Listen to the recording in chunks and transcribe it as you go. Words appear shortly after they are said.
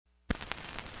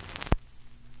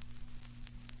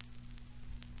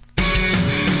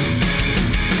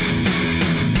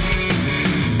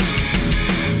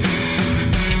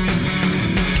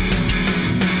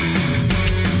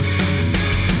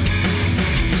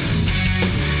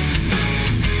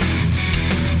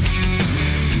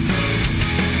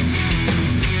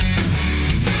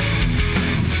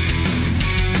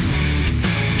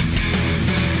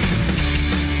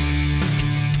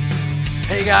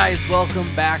guys,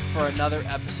 welcome back for another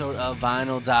episode of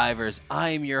Vinyl Divers.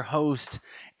 I am your host,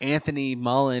 Anthony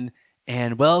Mullen,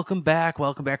 and welcome back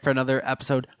for another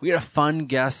episode. We had a fun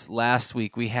guest last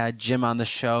week. We had Jim on the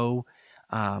show.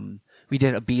 We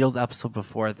did a Beatles episode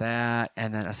before that,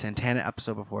 and then a Santana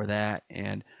episode before that,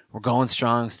 and we're going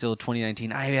strong still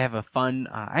 2019. I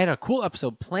had a cool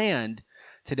episode planned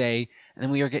today, and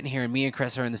then we are getting here, and me and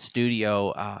Chris are in the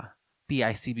studio,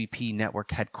 BICBP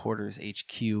Network Headquarters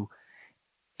HQ.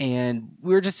 And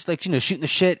we were just shooting the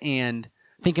shit and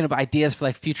thinking of ideas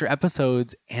for future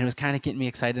episodes. And it was kind of getting me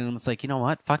excited. And I was like, you know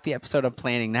what? Fuck the episode I'm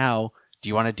planning now. Do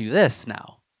you want to do this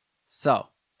now? So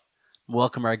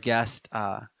welcome our guest,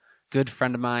 good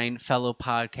friend of mine, fellow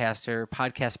podcaster,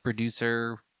 podcast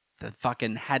producer, the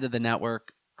fucking head of the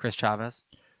network, Chris Chavez.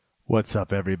 What's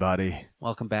up, everybody?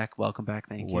 Welcome back.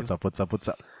 Thank you. What's up?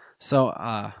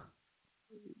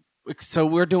 So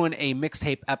we're doing a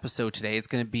mixtape episode today. It's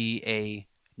going to be a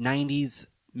 90s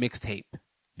mixtape.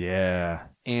 Yeah.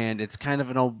 And it's kind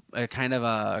of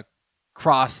a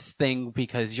cross thing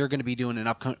because you're going to be doing an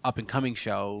up and coming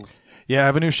show. Yeah, I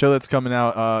have a new show that's coming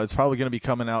out. It's probably going to be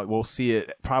coming out. We'll see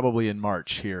it probably in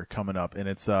March here coming up, and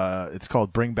it's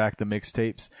called Bring Back the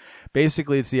Mixtapes.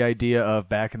 Basically, it's the idea of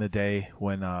back in the day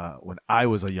when I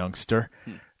was a youngster,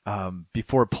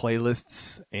 before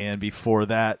playlists, and before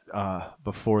that,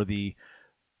 before the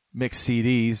mixed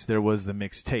CDs, there was the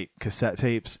mixtape, cassette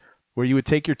tapes, where you would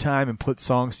take your time and put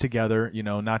songs together,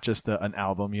 not just an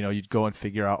album. You'd go and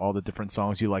figure out all the different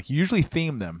songs you like. You usually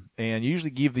theme them, and you usually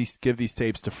give these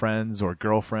tapes to friends or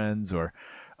girlfriends or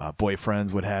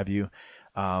boyfriends, what have you.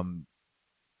 And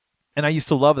I used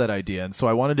to love that idea, and so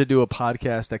I wanted to do a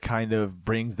podcast that kind of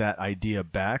brings that idea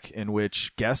back, in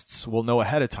which guests will know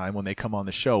ahead of time when they come on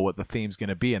the show what the theme's going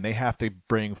to be, and they have to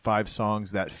bring 5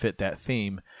 songs that fit that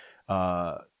theme,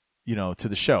 to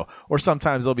the show. Or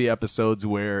sometimes there'll be episodes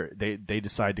where they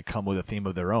decide to come with a theme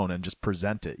of their own and just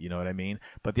present it, you know what I mean?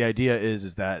 But the idea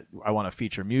is that I want to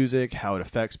feature music, how it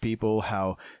affects people,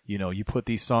 how, you put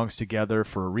these songs together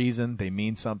for a reason, they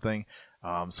mean something.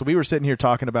 So we were sitting here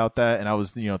talking about that, and I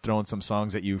was, throwing some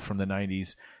songs at you from the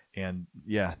 90s. And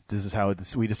yeah, this is how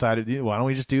we decided, why don't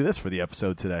we just do this for the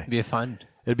episode today? It'd be fun.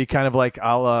 It'd be kind of like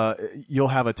you'll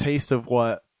have a taste of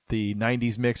what the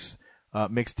 90s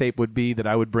mixtape would be that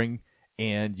I would bring,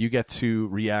 and you get to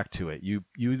react to it. You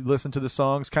listen to the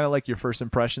songs, kind of like your first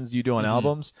impressions you do on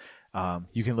albums.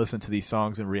 You can listen to these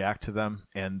songs and react to them,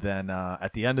 and then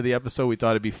at the end of the episode, we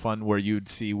thought it'd be fun where you'd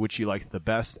see which you liked the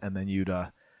best, and then you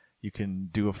can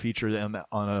do a feature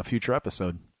on a future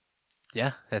episode.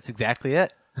 Yeah, that's exactly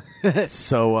it.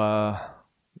 So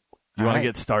you want to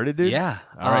get started, dude? Yeah.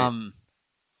 All right.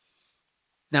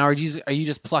 Now, are you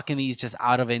just plucking these just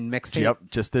out of a mixtape? Yep.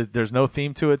 Just there's no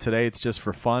theme to it today. It's just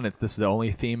for fun. This is the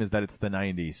only theme is that it's the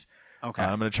 90s. Okay.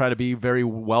 I'm going to try to be very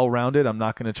well-rounded. I'm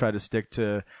not going to try to stick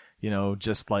to,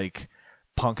 just like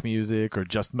punk music or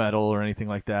just metal or anything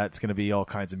like that. It's going to be all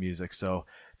kinds of music. So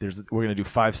we're going to do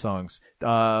 5 songs.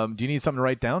 Do you need something to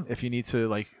write down if you need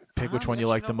to pick which one you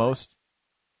like the most?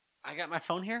 I got my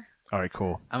phone here. All right,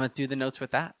 cool. I'm going to do the notes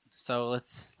with that. So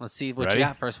let's see what Ready? You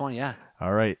got. First one, yeah.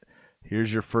 All right.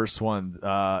 Here's your first one.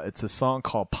 It's a song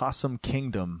called Possum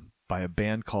Kingdom by a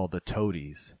band called the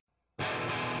Toadies.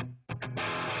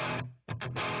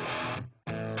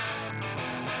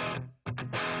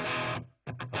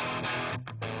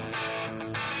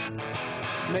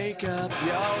 Make up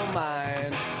your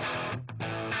mind.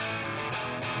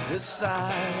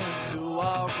 Decide to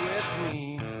walk with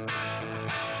me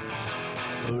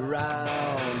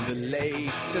around the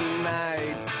lake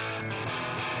tonight.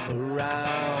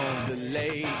 Around the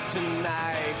lake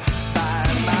tonight, by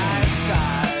my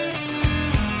side.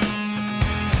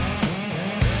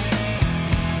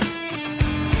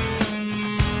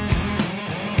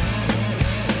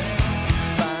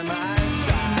 By my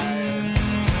side.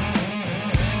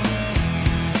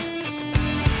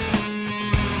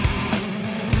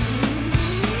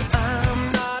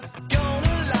 I'm not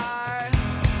gonna lie.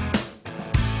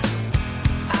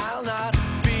 I'll not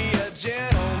be a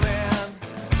gentleman.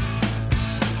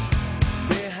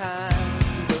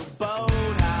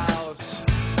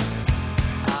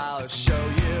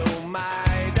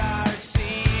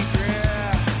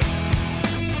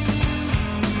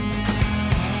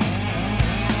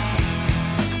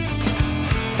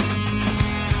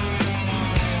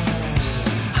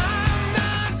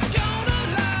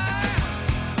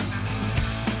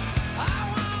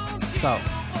 So,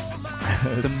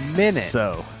 the minute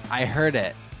I heard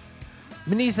it, the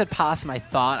minute you said Possum, I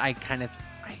thought I kind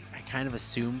of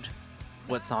assumed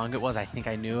what song it was. I think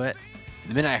I knew it.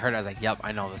 The minute I heard it, I was like, yep,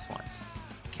 I know this one.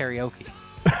 Karaoke.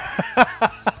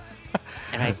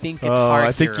 And and I think Guitar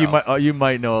I think Hero. you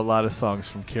might know a lot of songs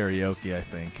from karaoke. I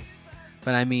think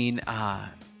But I mean, I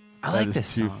like that this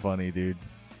is too song. funny, dude.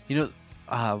 You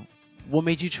know, what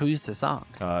made you choose the song?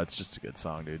 It's just a good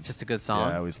song, dude. Just a good Yeah,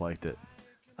 song. I always liked it.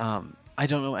 I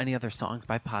don't know any other songs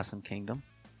by Possum Kingdom.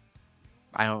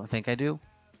 I don't think I do.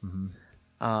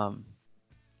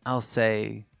 I'll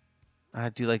say I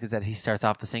do like is that he starts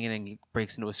off the singing and he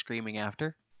breaks into a screaming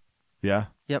after. Yeah.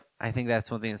 Yep, I think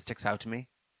that's one thing that sticks out to me.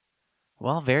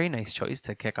 Well, very nice choice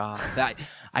to kick off. That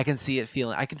I can see it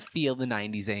feeling. I can feel the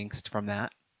 '90s angst from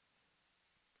that.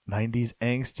 90s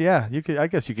angst. Yeah, you could. I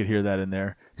guess you could hear that in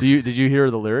there. Did you hear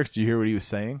the lyrics? Do you hear what he was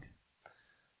saying?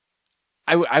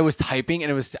 I was typing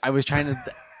and I was trying to.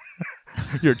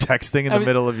 You're texting in the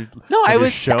middle of your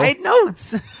show. I had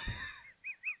notes.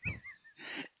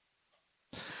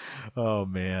 Oh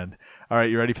man! All right,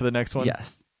 you ready for the next one?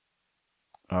 Yes.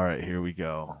 All right, here we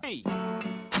go.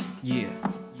 Yeah.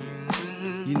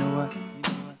 You know what?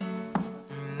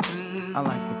 I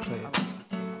like the players.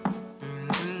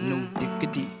 No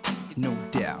diggity, no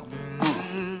doubt.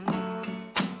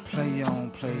 Play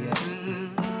on, play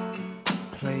it.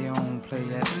 Play on, play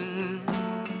it.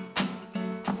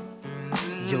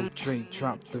 Yo, Dre,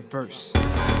 drop the verse.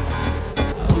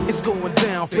 It's going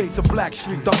down, fade to Black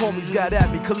Street. The homies got at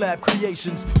me, collab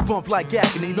creations. Bump like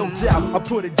agony, no doubt. I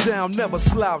put it down, never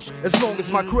slouch. As long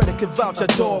as my credit can vouch, a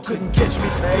dog couldn't catch me.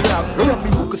 Say out. Tell me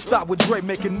who could stop with Dre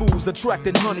making moves,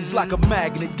 attracting honeys like a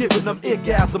magnet, giving them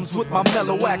orgasms with my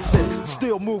mellow accent.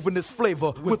 Still moving this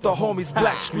flavor with the homies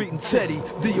Black Street and Teddy,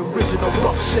 the original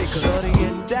rough shakers. Shutting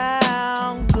it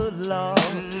down, good lord.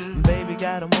 Baby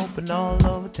got 'em open all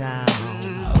over town.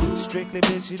 Strictly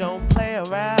bitch, you don't play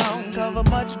around. Cover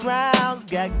much grounds,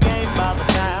 got game by the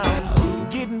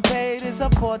pound. Getting paid is a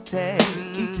forte,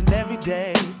 each and every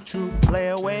day. True play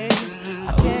away.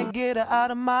 I can't get her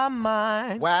out of my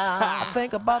mind. Wow. I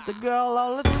think about the girl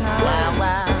all the time.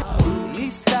 Wow.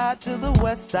 East side to the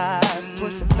west side,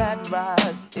 pushing fat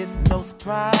rise, it's no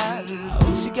surprise.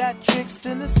 She got tricks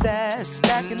in the stash,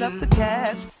 stacking up the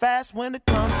cash, fast when it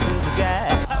comes to the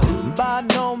gas. By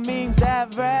no means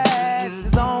average,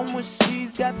 it's on when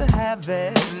she's got to have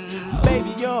it.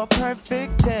 Baby, you're a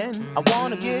perfect 10, I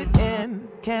wanna get in,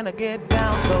 can I get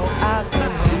down so I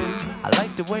can win? I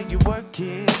like the way you work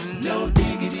it, no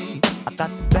diggity, I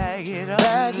got to bag it up.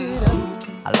 Bag it up.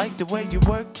 I like the way you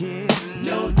work it,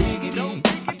 no diggity,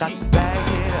 I got to bag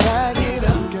it up. Bag it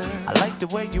up, girl. I like the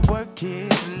way you work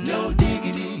it, no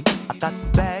diggity, I got to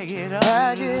bag it up.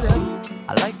 Bag it up.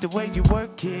 I like the way you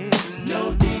work it,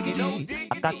 no diggity,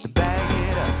 I got to bag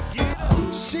it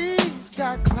up. She's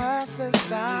got class and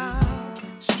style,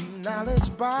 street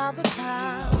knowledge by the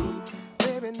pound.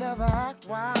 Baby, never act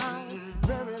wild,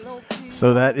 very low key.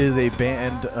 So that is a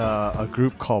band, a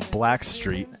group called Black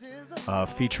Street,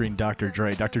 featuring Dr.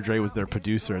 Dre. Dr. Dre was their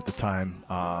producer at the time,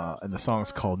 and the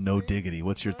song's called No Diggity.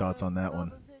 What's your thoughts on that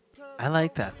one? I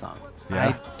like that song.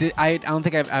 Yeah? I don't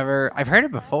think I've heard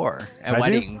it before at Had you?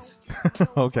 weddings.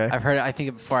 Okay. I've heard it. I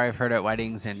think before I've heard it at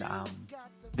weddings, and I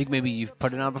think maybe you've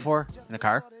put it on before in the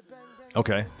car.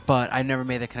 Okay. But I never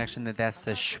made the connection that that's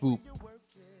the swoop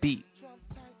beat,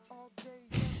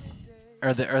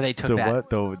 or they took The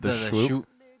that what? The swoop? swoop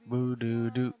boo doo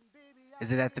doo. Is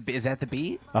that the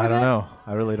beat? I don't know.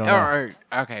 I really don't know.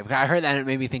 Okay, I heard that and it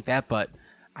made me think that, but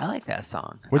I like that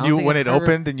song. When I don't think when I've it ever-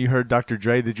 opened and you heard Dr.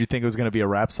 Dre, did you think it was going to be a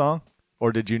rap song,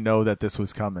 or did you know that this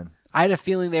was coming? I had a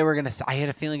feeling they were gonna. I had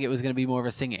a feeling it was gonna be more of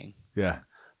a singing. Yeah.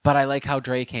 But I like how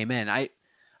Dre came in.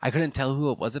 I couldn't tell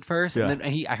who it was at first, Yeah. and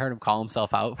then I heard him call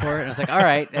himself out for it. And I was like, all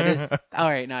right, that is all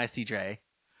right. Now I see Dre.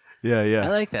 Yeah. I Yeah.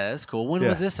 like that. That's cool. When Yeah.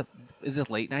 was this? Is this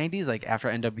late '90s? Like after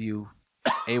NWA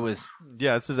was?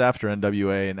 Yeah. This is after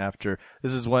NWA and after.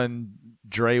 This is when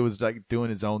Dre was like doing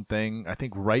his own thing. I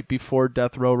think right before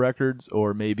Death Row Records,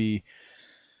 or maybe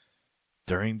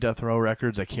during Death Row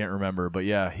Records. I can't remember, but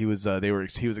yeah, he was.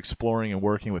 He was exploring and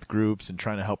working with groups and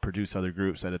trying to help produce other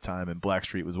groups at a time, and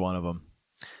Blackstreet was one of them.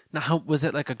 Now, how was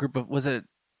it? Like a group of? Was it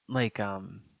like 4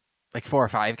 or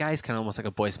 5 guys, kind of almost like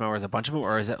a boys' or is it a bunch of them,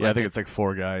 or is it? Yeah, like I think it's like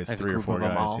 4 guys, like a 3 or group 4 of them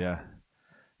guys. all? Yeah.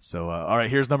 So, all right,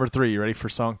 here's number 3. You ready for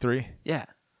song 3? yeah.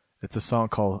 It's a song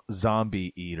called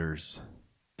Zombie Eaters.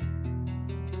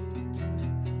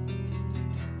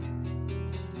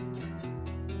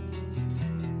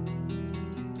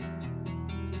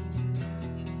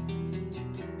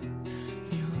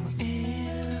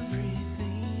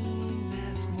 Everything,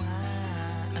 that's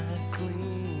why I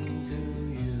cling to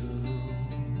you.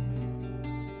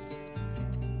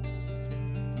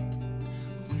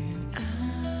 When I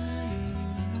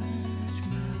emerge,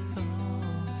 my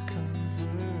thoughts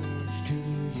converge to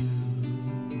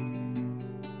you.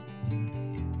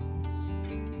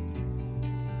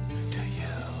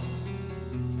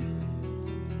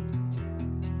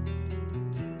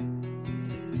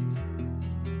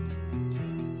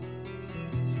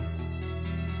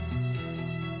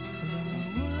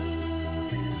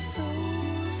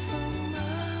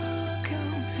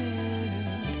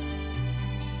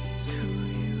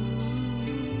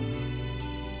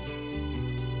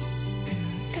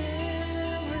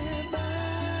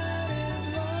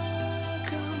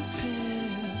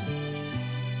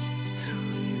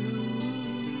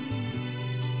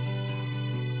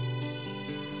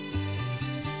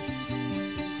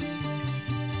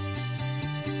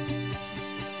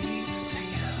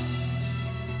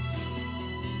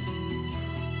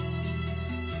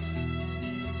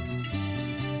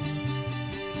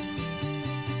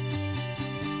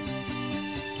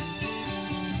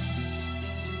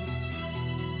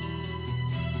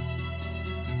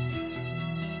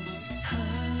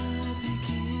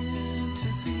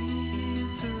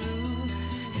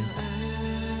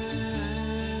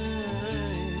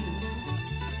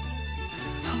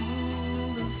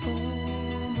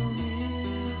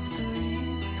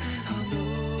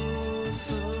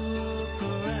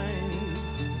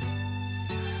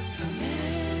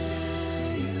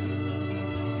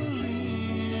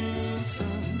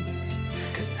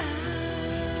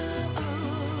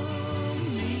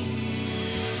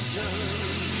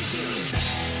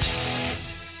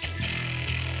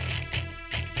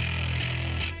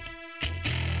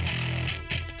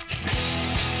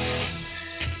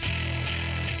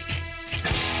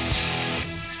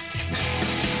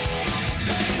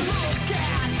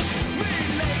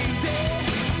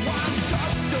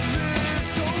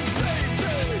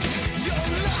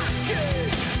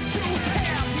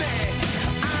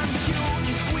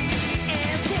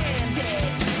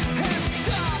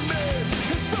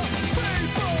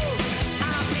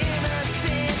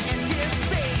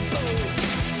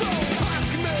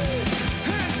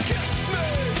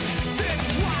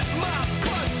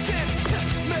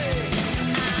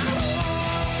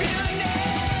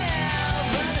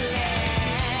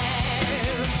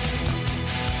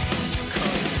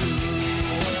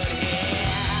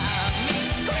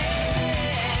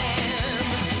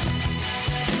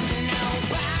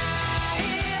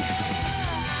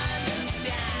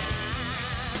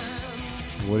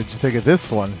 What did you think of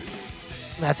this one?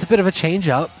 That's a bit of a change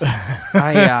up.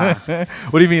 What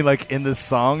do you mean, like in the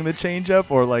song, the change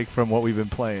up, or like from what we've been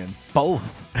playing? Both.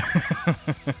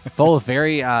 Both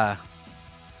very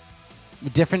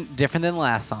different than the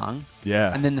last song.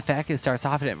 Yeah. And then the fact it starts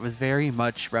off, and it was very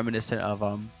much reminiscent of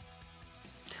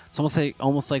it's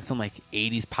almost like some like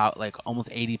 80s power, like almost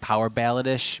 80 power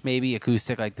balladish, maybe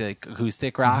acoustic, like the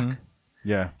acoustic rock. Mm-hmm.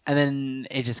 Yeah. And then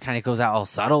it just kind of goes out all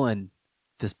subtle and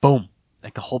just boom,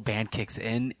 like the whole band kicks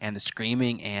in, and the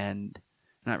screaming, and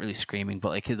not really screaming, but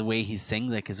like the way he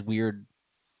sings, like his weird,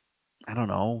 I don't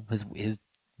know, his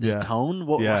tone.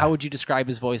 How would you describe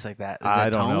his voice like that? Is that I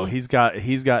don't know. He's got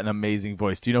an amazing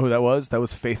voice. Do you know who that was? That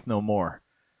was Faith No More.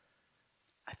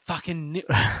 I fucking knew.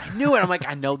 I knew it. I'm like,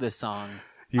 I know this song.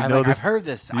 I've heard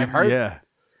this. Yeah.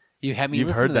 You had me You've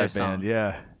listen heard to that their band, song.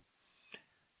 yeah.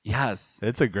 Yes.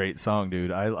 It's a great song,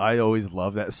 dude. I always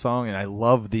love that song, and I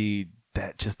love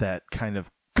that kind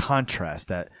of contrast,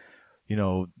 that, you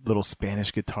know, little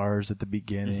Spanish guitars at the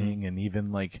beginning, and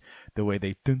even like the way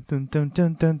they dun dun dun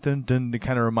dun dun dun dun. It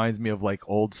kind of reminds me of like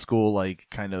old school, like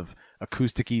kind of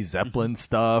acoustic-y Zeppelin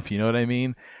stuff. You know what I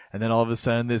mean? And then all of a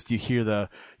sudden, you hear the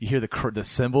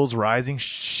cymbals rising,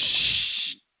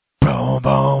 shh, boom,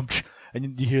 boom,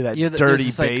 and you hear that dirty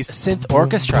this, bass, like, synth boom,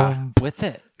 orchestra boom. with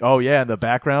it. Oh yeah, in the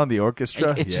background, the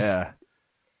orchestra.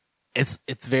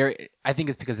 It's very. I think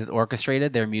it's because it's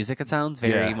orchestrated. Their music, it sounds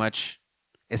very much.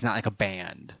 It's not like a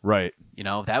band, right? You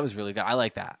know, that was really good. I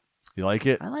like that. You like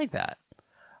it? I like that.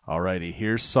 Alrighty,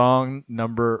 here's song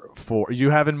number 4. You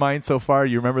have in mind so far?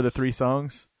 You remember the 3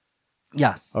 songs?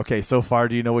 Yes. Okay, so far,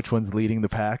 do you know which one's leading the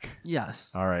pack?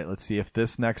 Yes. All right, let's see if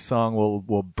this next song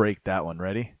will break that one.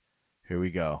 Ready? Here we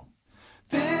go.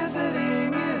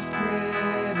 Visiting is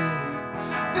pretty,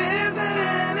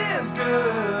 visiting is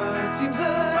good. Seems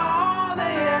that all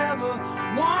they ever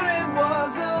wanted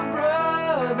was a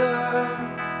brother.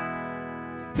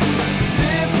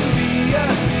 This could be a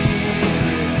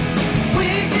secret, we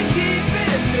can keep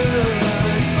it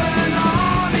good, but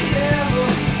all they ever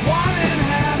wanted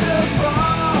had a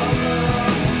brother.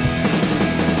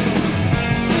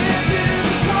 This is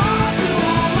a call to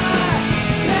all my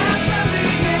past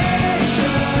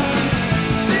resignation.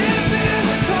 This is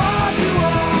a call to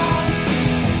all.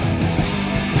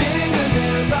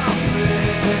 Fingernails are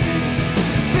pretty,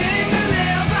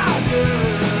 fingernails are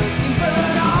good. Seems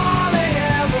that all they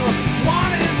ever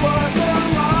wanted was a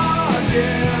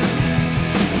rocket.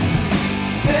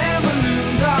 Their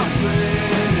balloons are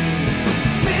pretty,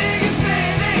 big and say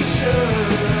they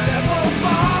should. And we'll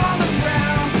fall on the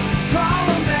ground, call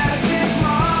a magic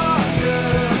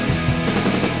marker.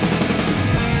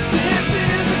 This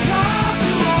is a call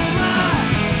to all my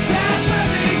past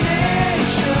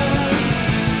resignation.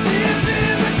 This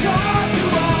is a call to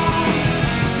all.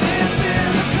 This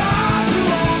is a call to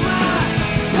all my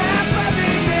past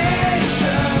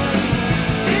resignation.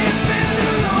 It's been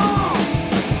too long.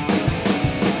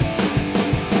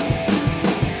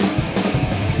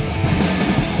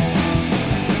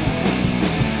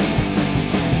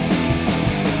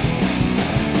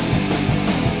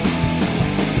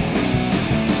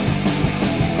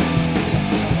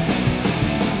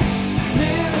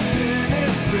 Medicine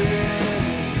is pretty,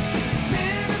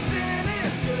 medicine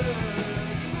is good.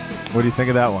 What do you think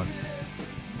of that one?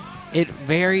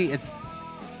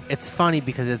 It's funny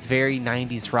because it's very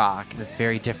 90s rock, and it's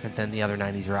very different than the other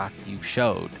 90s rock you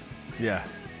showed. Yeah.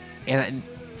 And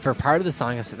for part of the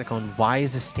song, I was sitting there going, why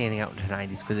is this standing out into the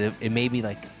 90s? Because it made me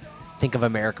like think of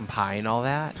American Pie and all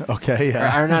that. Okay,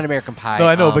 yeah. Or not American Pie. No,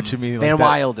 I know what you mean, like Van that.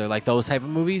 Wilder, like those type of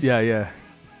movies. Yeah, yeah.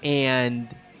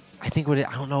 And I think I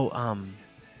don't know.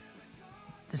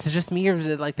 This is just me, or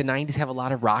did like the 90s have a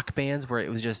lot of rock bands where it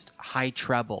was just high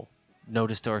treble, no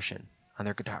distortion on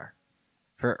their guitar?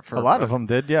 For A lot of them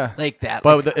did, yeah. like that.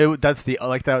 But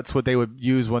like, that's what they would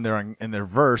use when they're in their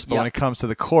verse. But when Yep. it comes to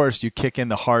the chorus, you kick in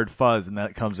the hard fuzz, and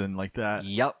that comes in like that.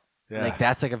 Yep. Yeah. Like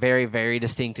that's like a very, very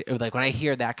distinct. Like when I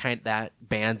hear that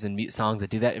bands and songs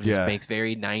that do that, it just Yeah. makes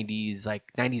very 90s, like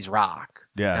 90s rock.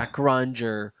 Yeah. Not grunge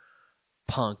or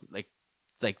punk, like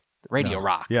radio No.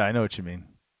 rock. Yeah, I know what you mean.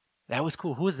 That was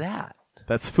cool. Who was that?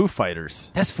 That's Foo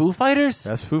Fighters. That's Foo Fighters?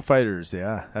 That's Foo Fighters.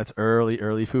 Yeah, that's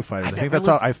early Foo Fighters. I think never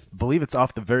that's I believe it's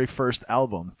off the very first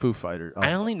album, Foo Fighters.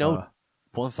 I only know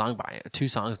two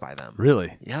songs by them.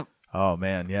 Really? Yep. Oh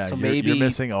man, yeah. So you're maybe-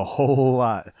 missing a whole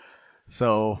lot.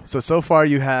 So far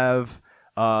you have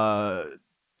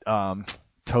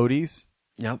Toadies.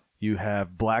 Yep. You have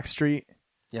Blackstreet.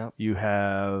 Yep. You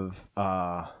have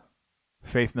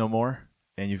Faith No More,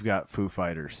 and you've got Foo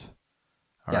Fighters.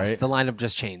 All right. Yes, the lineup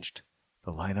just changed.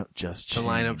 The lineup just The changed.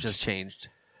 lineup just changed.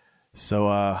 So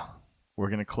we're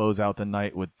gonna close out the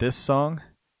night with this song,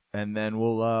 and then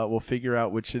we'll figure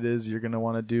out which it is you're gonna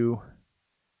want to do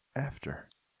after.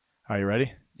 Are you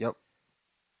ready? Yep.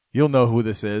 You'll know who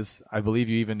this is. I believe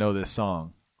you even know this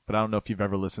song, but I don't know if you've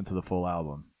ever listened to the full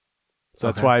album. So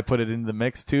that's why I put it in the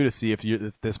mix too, to see if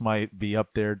this might be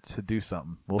up there to do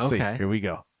something. We'll see. Here we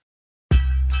go.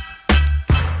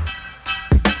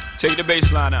 Take the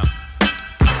bass line out.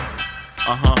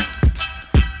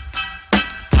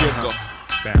 Jiggle.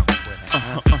 Bounce.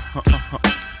 Yeah.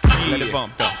 Let it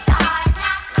bump though.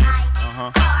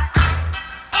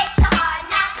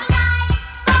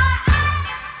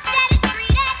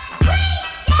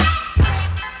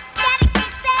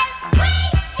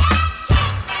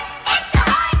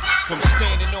 From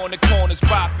standing on the corners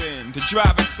bopping to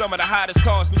driving some of the hottest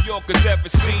cars New Yorkers ever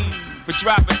seen, for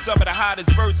dropping some of the hottest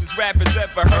verses rappers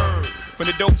ever heard, from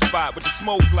the dope spot with the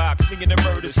smoke block clinging the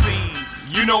murder scene.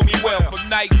 You know me well from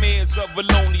nightmares of a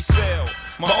lonely cell,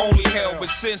 my only hell, but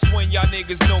since when y'all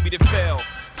niggas know me to fail?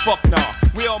 Fuck nah,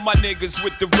 we all my niggas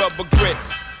with the rubber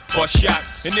grips, bust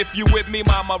shots, and if you with me,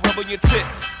 mama, rub on your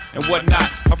tits and whatnot.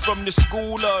 I'm from the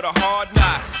school of the hard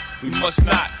knocks. We must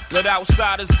not let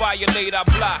outsiders violate our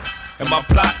blocks. And my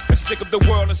plot is stick up the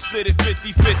world and split it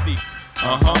 50-50.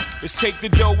 Let's take the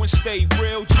dough and stay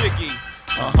real jiggy.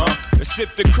 Let's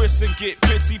sip the Chris and get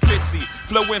pissy.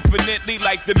 Flow infinitely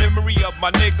like the memory of my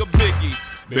nigga Biggie.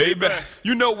 Baby,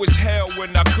 you know it's hell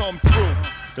when I come through.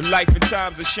 The life and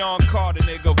times of Sean Carter,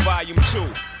 nigga, volume 2.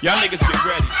 Y'all niggas get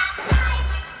ready.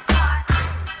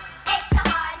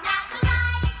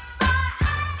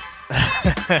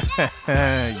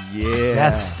 Yeah.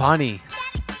 That's funny.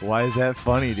 Why is that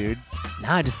funny, dude?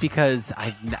 Nah, just because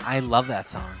I love that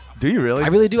song. Do you really? I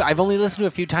really do. I've only listened to it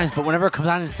a few times, but whenever it comes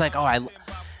on, it's like, oh,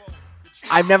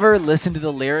 I've never listened to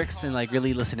the lyrics and like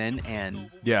really listen in. And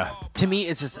yeah, to me,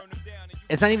 it's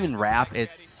not even rap.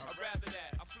 It's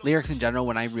lyrics in general.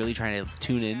 When I really try to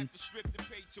tune in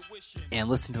and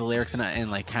listen to the lyrics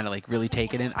and like kind of like really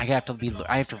take it in, I have to read them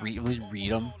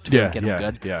to really get them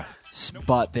good. Yeah.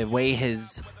 But the way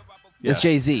it's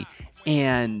Jay-Z,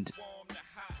 and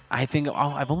I think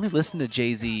I've only listened to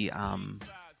Jay-Z,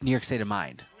 New York State of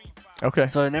Mind. Okay.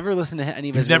 So I never listened to any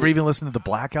of his. You've never even listened to the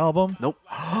Black Album? Nope.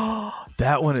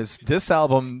 That one is this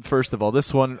album. First of all,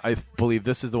 this one I believe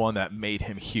this is the one that made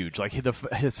him huge. Like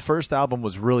his first album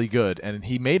was really good, and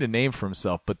he made a name for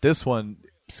himself. But this one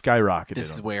skyrocketed.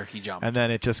 This is him. where he jumped, and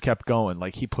then it just kept going.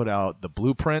 Like he put out The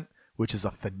Blueprint, which is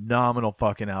a phenomenal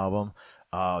fucking album.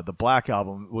 The Black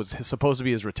Album was supposed to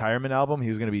be his retirement album. He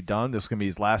was going to be done. This was going to be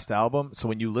his last album. So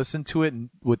when you listen to it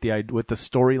with the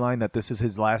storyline that this is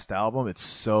his last album, it's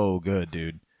so good,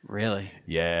 dude. Really?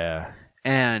 Yeah.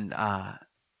 And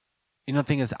the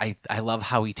thing is, I love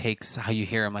how you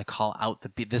hear him like call out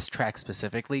this track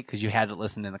specifically because you had it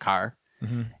listened in the car,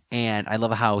 and I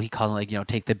love how he called it like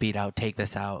take the beat out, take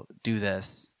this out, do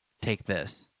this, take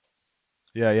this.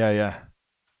 Yeah.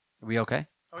 Are we okay?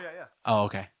 Oh yeah. Oh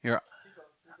okay.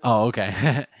 Oh,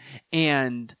 okay.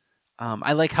 And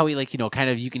I like how he kind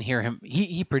of you can hear him.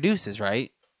 He produces,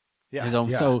 right? Yeah. His own.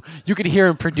 Yeah. So you can hear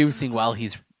him producing while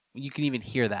you can even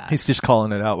hear that. He's just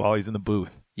calling it out while he's in the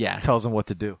booth. Yeah. Tells him what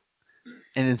to do.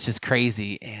 And it's just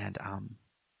crazy. And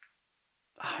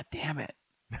damn it.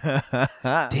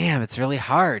 Damn, it's really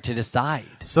hard to decide.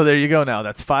 So there you go. Now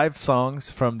that's 5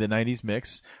 songs from the 90s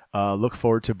mix. Look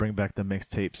forward to Bring Back the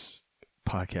Mixtapes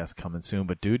podcast coming soon.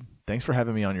 But dude, thanks for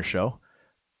having me on your show.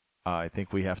 I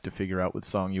think we have to figure out what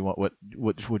song you want,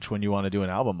 which one you want to do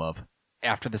an album of.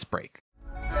 After this break.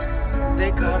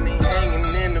 They call me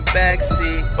hanging in the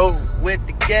backseat with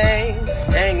the gang,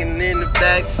 hanging in the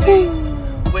backseat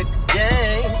with the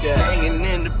gang, hanging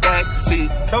in the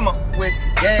backseat. Come on, with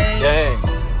the gang,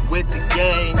 with the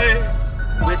gang,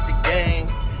 with the gang,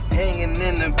 hanging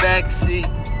in the backseat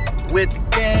with the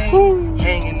gang,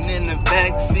 hanging in the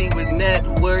backseat with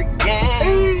Network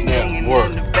Gang, hanging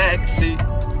in the backseat.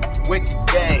 With the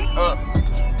gang,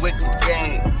 with the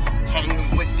gang,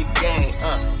 hanging with the gang,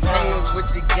 hanging with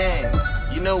the gang.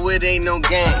 You know it ain't no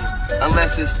game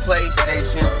unless it's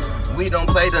PlayStation. We don't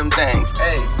play them things.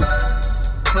 Hey,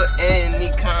 put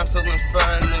any console in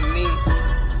front of me,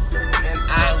 and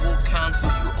I will counsel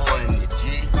you on it,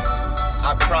 G.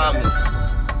 I promise,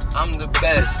 I'm the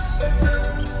best.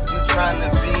 You trying to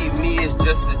beat me is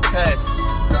just a test,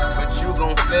 but you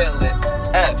gon' fail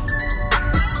it. F.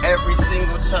 Every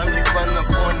single time you run up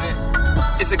on it,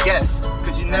 it's a guess.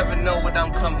 Cause you never know what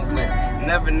I'm coming with. You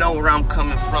never know where I'm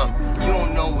coming from. You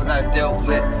don't know what I dealt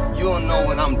with. You don't know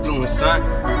what I'm doing, son.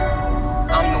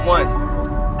 I'm the one,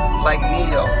 like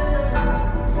Neo.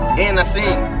 And I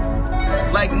sing,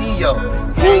 like Neo.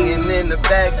 Hanging in the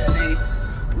backseat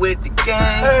with the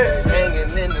gang,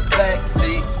 hanging in the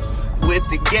backseat. With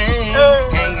the gang,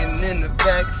 hanging in the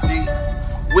backseat.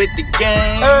 With the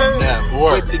gang,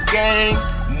 network. With the gang,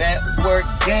 network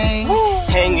gang,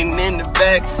 hanging in the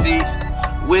backseat.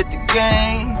 With the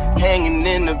gang, hanging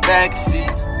in the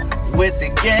backseat. With the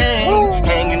gang,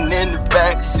 hanging in the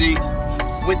backseat.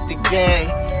 With the gang,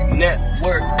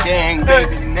 network gang,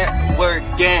 baby, network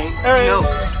gang. You know,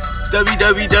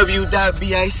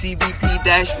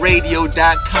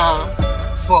 www.bicbp-radio.com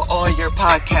for all your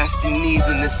podcasting needs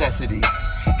and necessities.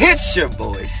 It's your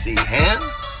boy C-Ham.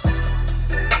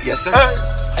 Yes, sir.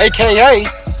 AKA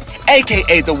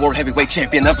the World Heavyweight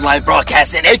Champion of Live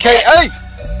Broadcasting. AKA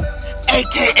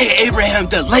Abraham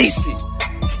DeLacy.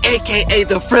 AKA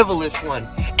the frivolous one.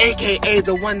 AKA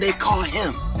the one they call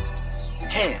him.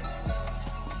 Ham.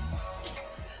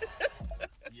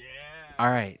 All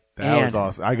right. That was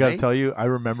awesome. I got to right? tell you, I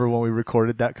remember when we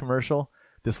recorded that commercial,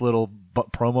 this little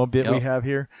promo bit we have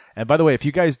here. And by the way, if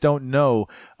you guys don't know,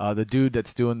 the dude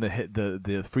that's doing the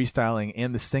freestyling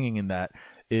and the singing in that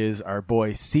is our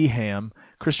boy C-Ham,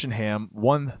 Christian Ham,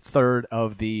 1/3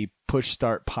 of the Push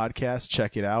Start podcast.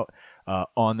 Check it out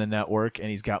on the network, and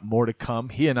he's got more to come.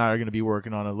 He and I are going to be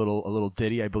working on a little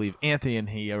ditty. I believe Anthony and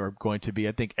he are going to be.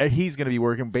 I think he's going to be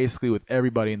working basically with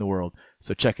everybody in the world.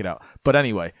 So check it out. But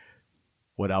anyway,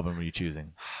 what album are you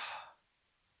choosing?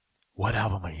 What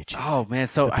album are you choosing? Oh man,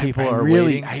 so the people I are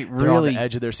really, waiting. They're on the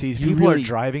edge of their seats. People are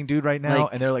driving, dude, right now,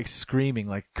 like, and they're like screaming,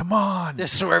 like, "Come on!" They're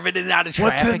swerving in and out of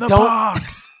traffic. What's in the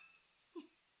box?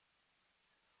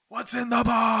 What's in the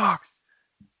box?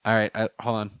 All right,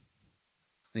 hold on.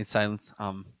 I need silence.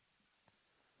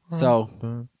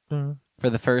 So for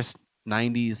the first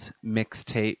 '90s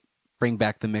mixtape, Bring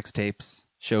Back the Mixtapes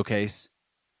showcase,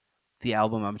 the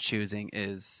album I'm choosing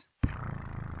is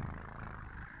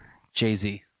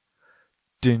Jay-Z.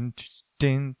 Ding,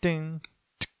 ding, ding,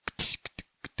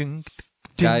 ding,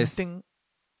 Guys. ding.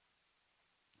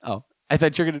 Oh, I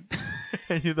thought you're gonna.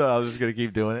 You thought I was just gonna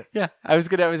keep doing it? Yeah, I was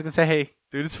gonna say, hey,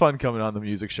 dude, it's fun coming on the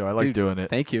music show. I like dude, doing it.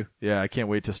 Thank you. Yeah, I can't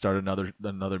wait to start another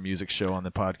music show on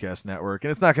the podcast network.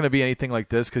 And it's not going to be anything like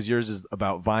this because yours is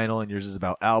about vinyl and yours is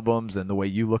about albums and the way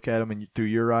you look at them and through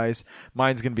your eyes.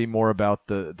 Mine's going to be more about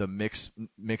the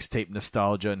mixtape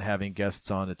nostalgia and having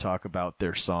guests on to talk about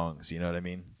their songs. You know what I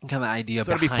mean? Kind of idea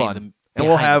So it'll be behind fun. the And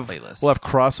we'll have playlist.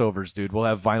 crossovers, dude. We'll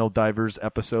have Vinyl Divers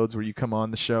episodes where you come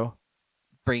on the show.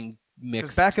 Bring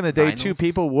mixed. Back in the day, too, vinyls.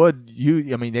 people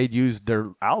they'd use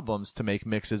their albums to make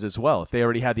mixes as well. If they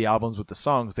already had the albums with the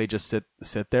songs, they just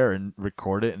sit there and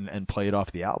record it and play it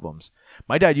off the albums.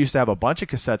 My dad used to have a bunch of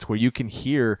cassettes where you can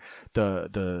hear the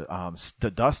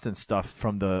dust and stuff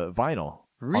from the vinyl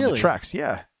on Really? the tracks.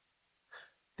 Yeah.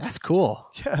 That's cool.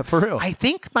 Yeah, for real. I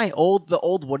think the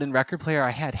old wooden record player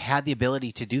I had the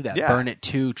ability to do that. Yeah. Burn it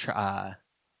to.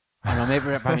 I don't know, maybe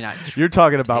probably not. You're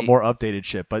talking about more updated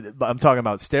shit, but I'm talking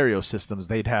about stereo systems.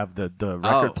 They'd have the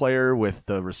record player with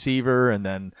the receiver and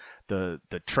then the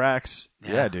tracks.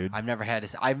 Yeah, dude. I've never had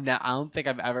this. I don't think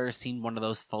I've ever seen one of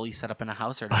those fully set up in a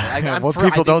house or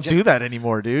People don't do that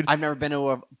anymore, dude. I've never been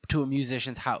to a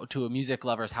musician's house, to a music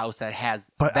lover's house that has.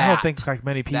 But that, I don't think like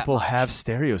many people have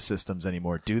stereo systems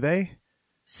anymore, do they?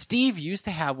 Steve used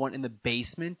to have one in the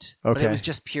basement, but Okay. it was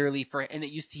just purely for. And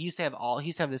he used to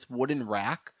have this wooden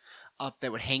rack up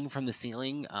that would hang from the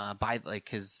ceiling by like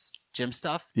his gym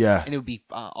stuff. Yeah. And it would be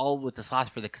all with the slots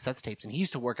for the cassette tapes. And he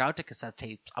used to work out to cassette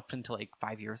tapes up until like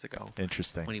 5 years ago.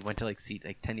 Interesting. When he went to like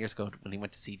 10 years ago when he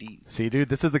went to CDs. See, dude,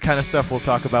 this is the kind of stuff we'll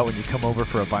talk about when you come over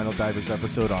for a Vinyl Divers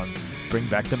episode on Bring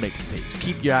Back the Mixtapes.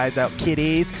 Keep your eyes out,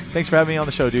 kiddies. Thanks for having me on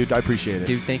the show, dude. I appreciate it.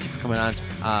 Dude, thank you for coming on.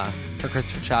 For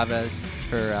Christopher Chavez,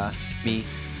 for me,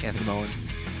 Anthony Mullen.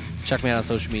 Check me out on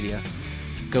social media.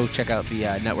 Go check out the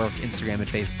network, Instagram and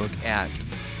Facebook at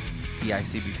the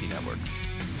ICBP Network.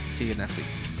 See you next week.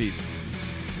 Peace.